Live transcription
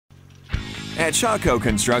At Shawco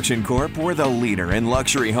Construction Corp., we're the leader in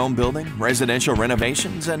luxury home building, residential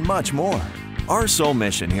renovations, and much more. Our sole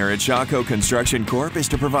mission here at Shawco Construction Corp. is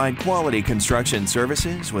to provide quality construction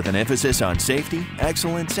services with an emphasis on safety,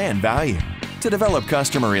 excellence, and value. To develop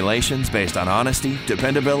customer relations based on honesty,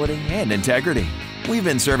 dependability, and integrity. We've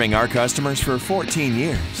been serving our customers for 14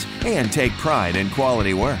 years and take pride in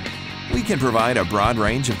quality work. We can provide a broad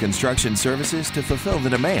range of construction services to fulfill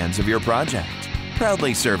the demands of your project.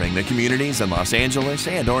 Proudly serving the communities in Los Angeles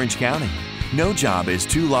and Orange County. No job is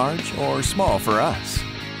too large or small for us.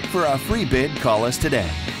 For a free bid, call us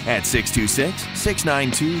today at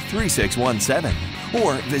 626-692-3617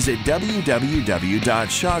 or visit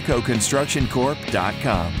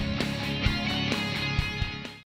www.shawcoconstructioncorp.com.